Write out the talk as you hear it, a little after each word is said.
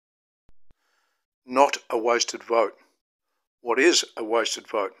Not a wasted vote. What is a wasted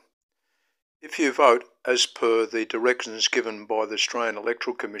vote? If you vote as per the directions given by the Australian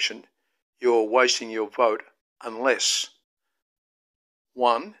Electoral Commission, you are wasting your vote unless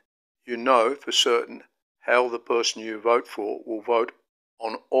 1. You know for certain how the person you vote for will vote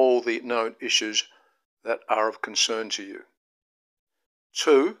on all the known issues that are of concern to you.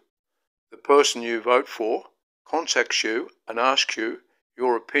 2. The person you vote for contacts you and asks you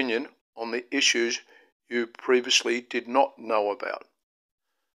your opinion on the issues you previously did not know about.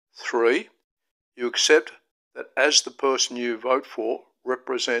 3. You accept that as the person you vote for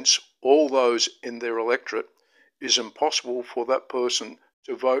represents all those in their electorate, it is impossible for that person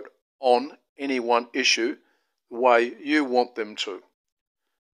to vote on any one issue the way you want them to.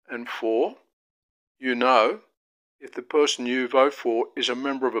 And 4. You know if the person you vote for is a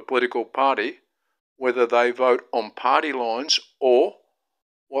member of a political party, whether they vote on party lines or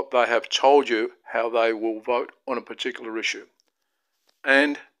what they have told you how they will vote on a particular issue.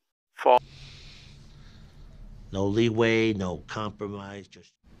 And 5. No leeway, no compromise,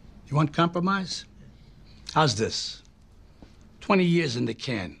 just... You want compromise? How's this? 20 years in the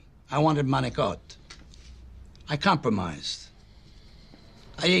can. I wanted manicot. I compromised.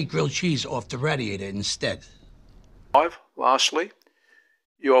 I ate grilled cheese off the radiator instead. 5. Lastly,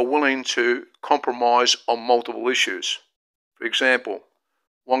 you are willing to compromise on multiple issues. For example,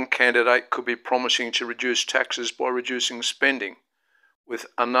 one candidate could be promising to reduce taxes by reducing spending, with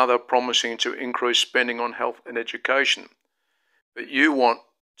another promising to increase spending on health and education. But you want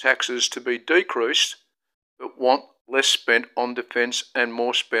taxes to be decreased, but want less spent on defence and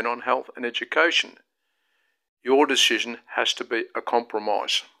more spent on health and education. Your decision has to be a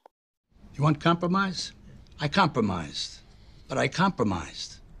compromise. You want compromise? I compromised. But I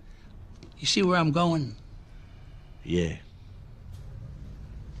compromised. You see where I'm going? Yeah.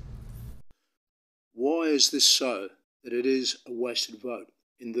 Why is this so that it is a wasted vote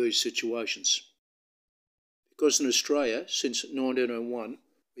in these situations? Because in Australia, since 1901,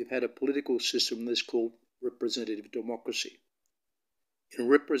 we've had a political system that's called representative democracy. In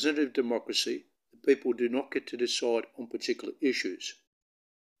representative democracy, the people do not get to decide on particular issues.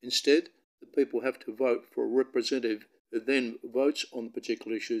 Instead, the people have to vote for a representative who then votes on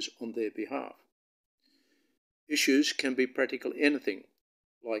particular issues on their behalf. Issues can be practically anything,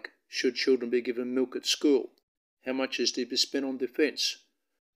 like should children be given milk at school, how much is to be spent on defence,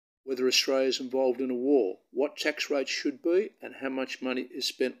 whether Australia is involved in a war, what tax rates should be and how much money is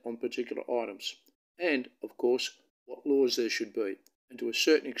spent on particular items, and, of course, what laws there should be, and to a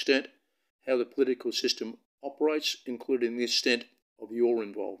certain extent, how the political system operates, including the extent of your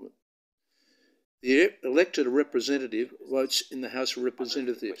involvement. The elected representative votes in the House of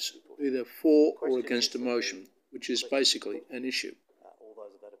Representatives, either for or against a motion, which is basically an issue. All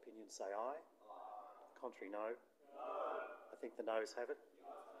those of that opinion say aye. Contrary, no. I think the noes have it.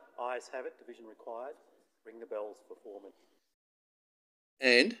 Ayes have it. Division required. Ring the bells for Foreman.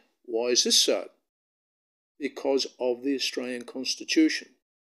 And why is this so? Because of the Australian Constitution.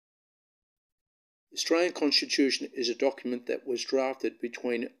 The Australian Constitution is a document that was drafted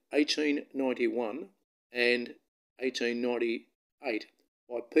between 1891 and 1898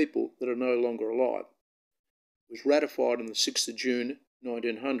 by people that are no longer alive. It was ratified on the 6th of June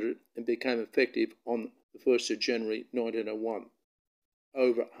 1900 and became effective on the 1st of January 1901,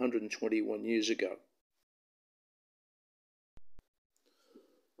 over 121 years ago.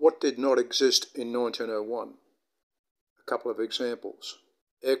 What did not exist in 1901? A couple of examples.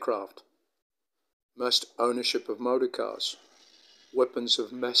 Aircraft, mass ownership of motor cars, weapons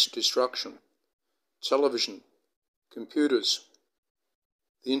of mass destruction, television, computers,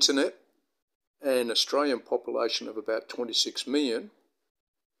 the internet, an Australian population of about 26 million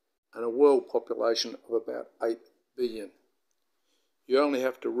and a world population of about 8 billion. You only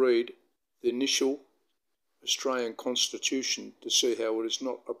have to read the initial Australian Constitution to see how it is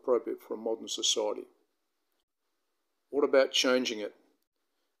not appropriate for a modern society. What about changing it?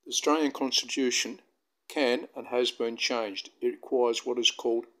 The Australian Constitution can and has been changed. It requires what is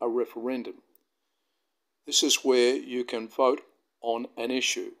called a referendum. This is where you can vote on an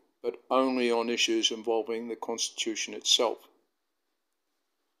issue, but only on issues involving the Constitution itself.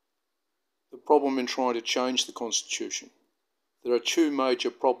 The problem in trying to change the Constitution. There are two major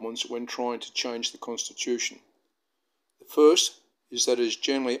problems when trying to change the Constitution. The first is that it is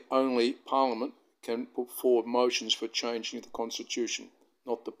generally only Parliament can put forward motions for changing the Constitution,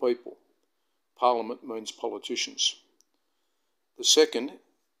 not the people. Parliament means politicians. The second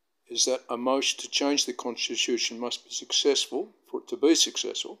is that a motion to change the Constitution must be successful. For it to be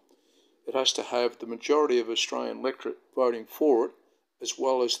successful, it has to have the majority of Australian electorate voting for it as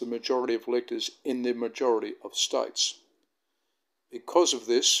well as the majority of electors in the majority of states. Because of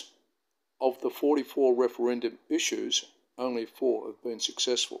this, of the 44 referendum issues, only 4 have been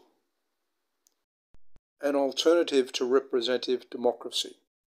successful. An alternative to representative democracy.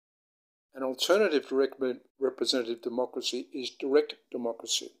 An alternative to representative democracy is direct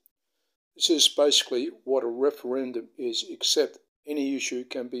democracy. This is basically what a referendum is, except any issue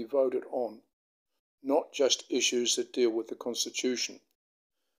can be voted on, not just issues that deal with the Constitution.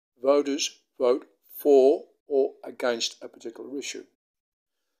 Voters vote for or against a particular issue.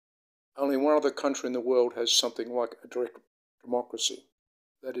 Only one other country in the world has something like a direct democracy.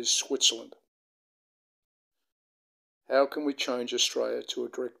 That is Switzerland. How can we change Australia to a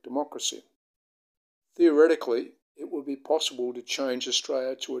direct democracy? Theoretically, it would be possible to change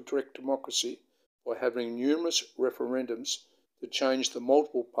Australia to a direct democracy by having numerous referendums to change the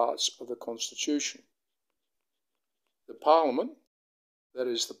multiple parts of the Constitution. The Parliament, that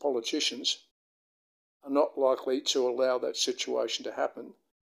is the politicians, are not likely to allow that situation to happen,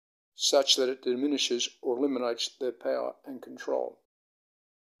 such that it diminishes or eliminates their power and control.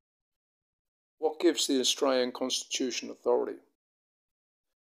 What gives the Australian Constitution authority?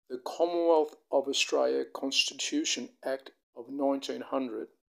 The Commonwealth of Australia Constitution Act of 1900,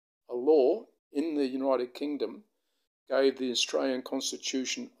 a law in the United Kingdom, gave the Australian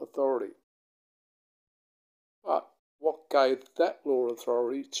Constitution authority. But what gave that law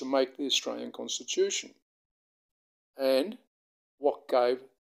authority to make the Australian Constitution? And what gave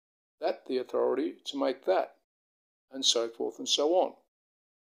that the authority to make that? And so forth and so on.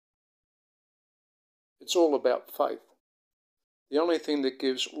 It's all about faith. The only thing that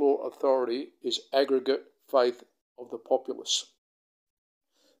gives law authority is aggregate faith of the populace.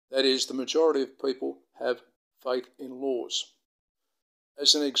 That is, the majority of people have faith in laws.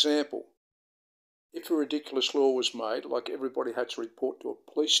 As an example, if a ridiculous law was made, like everybody had to report to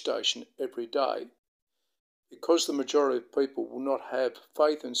a police station every day, because the majority of people will not have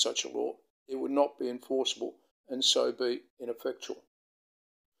faith in such a law, it would not be enforceable and so be ineffectual.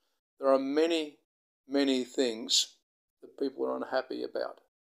 There are many things that people are unhappy about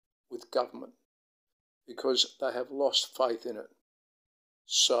with government because they have lost faith in it.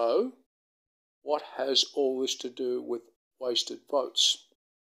 So, what has all this to do with wasted votes?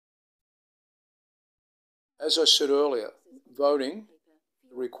 As I said earlier, voting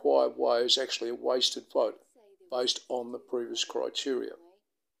the required way is actually a wasted vote based on the previous criteria.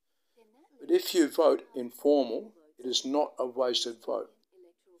 But if you vote informal, it is not a wasted vote,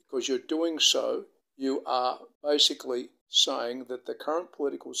 because you're doing so, you are basically saying that the current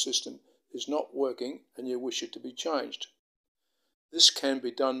political system is not working and you wish it to be changed. This can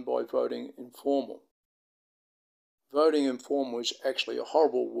be done by voting informal. Voting informal is actually a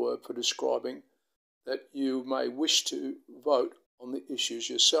horrible word for describing that you may wish to vote on the issues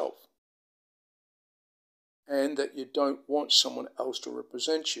yourself and that you don't want someone else to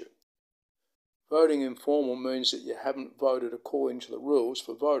represent you. Voting informal means that you haven't voted according to the rules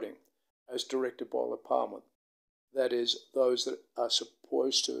for voting as directed by the Parliament, that is, those that are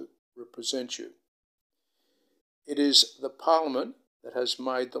supposed to represent you. It is the Parliament that has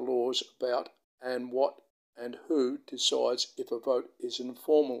made the laws about and what and who decides if a vote is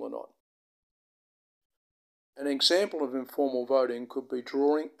informal or not. An example of informal voting could be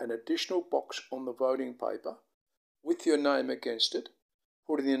drawing an additional box on the voting paper with your name against it,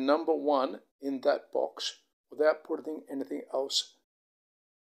 putting the number 1 in that box without putting anything else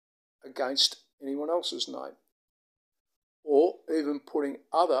against anyone else's name, or even putting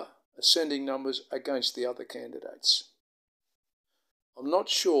other ascending numbers against the other candidates. I'm not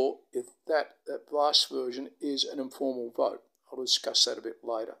sure if that last version is an informal vote. I'll discuss that a bit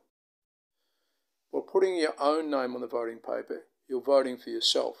later. By putting your own name on the voting paper, you're voting for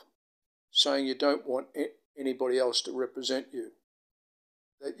yourself, saying you don't want anybody else to represent you,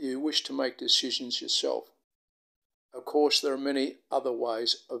 that you wish to make decisions yourself. Of course, there are many other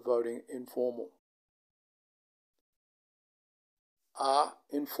ways of voting informal. Are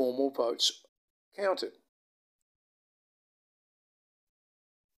informal votes counted?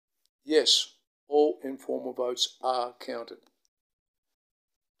 Yes, all informal votes are counted.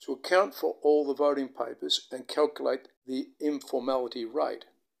 To account for all the voting papers and calculate the informality rate,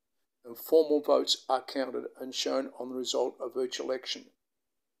 informal votes are counted and shown on the result of each election.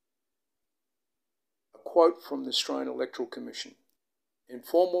 A quote from the Australian Electoral Commission: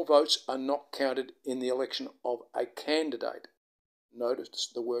 informal votes are not counted in the election of a candidate. Notice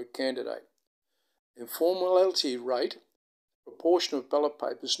the word candidate. Informality rate, proportion of ballot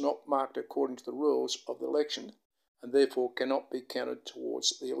papers not marked according to the rules of the election, and therefore cannot be counted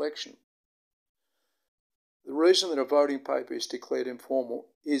towards the election. The reason that a voting paper is declared informal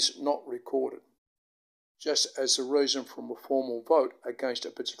is not recorded, just as the reason for a formal vote against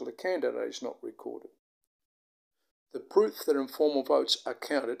a particular candidate is not recorded. The proof that informal votes are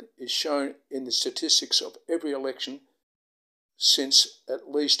counted is shown in the statistics of every election since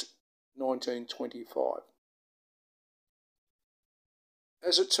at least 1925.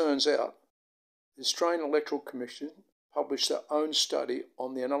 As it turns out, the Australian Electoral Commission published their own study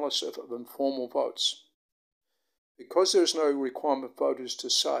on the analysis of informal votes. Because there is no requirement for voters to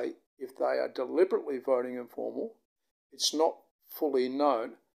say if they are deliberately voting informal, it's not fully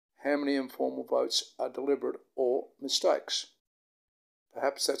known how many informal votes are deliberate or mistakes.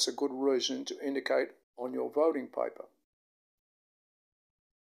 Perhaps that's a good reason to indicate on your voting paper.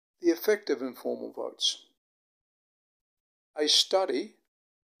 The effect of informal votes. A study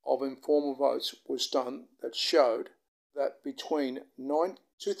of informal votes was done that showed that between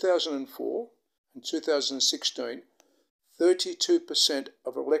 2004 and 2016, 32%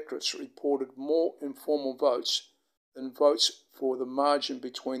 of electorates reported more informal votes than votes for the margin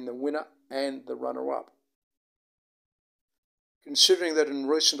between the winner and the runner-up. Considering that in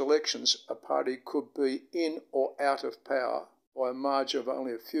recent elections a party could be in or out of power by a margin of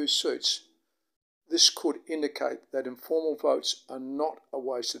only a few seats, this could indicate that informal votes are not a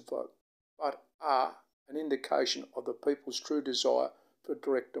wasted vote, but are an indication of the people's true desire for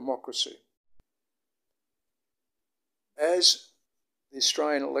direct democracy. As the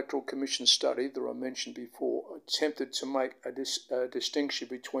Australian Electoral Commission study that I mentioned before attempted to make a distinction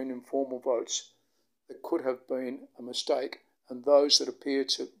between informal votes that could have been a mistake and those that appear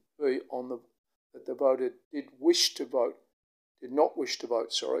to be that the voter did not wish to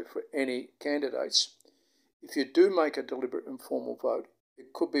vote for any candidates. If you do make a deliberate informal vote,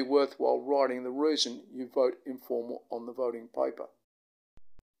 it could be worthwhile writing the reason you vote informal on the voting paper.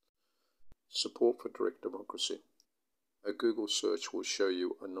 Support for direct democracy. A Google search will show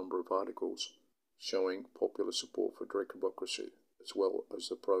you a number of articles showing popular support for direct democracy, as well as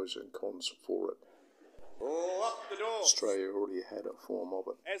the pros and cons for it. Lock the doors. Australia already had a form of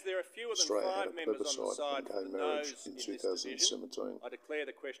it. As there are fewer than Australia had 5 a members on the plebiscite side on for gay the marriage noes in in this division, 2017. I declare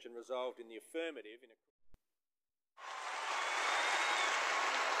the question resolved in the affirmative.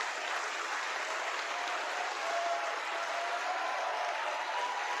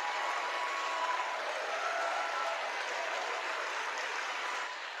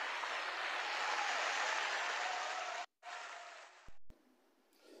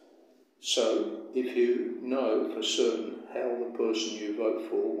 So, if you know for certain how the person you vote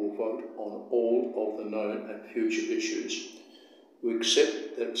for will vote on all of the known and future issues, we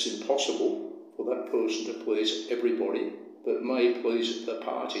accept that it's impossible for that person to please everybody, but may please the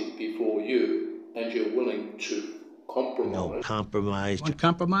party before you, and you're willing to compromise. No compromise. Want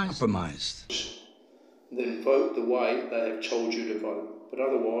compromise? Compromised. Then vote the way they have told you to vote, but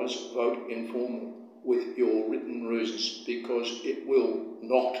otherwise vote informal with your written reasons, because it will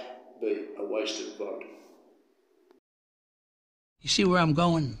not be a wasted vote. You see where I'm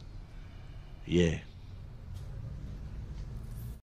going? Yeah.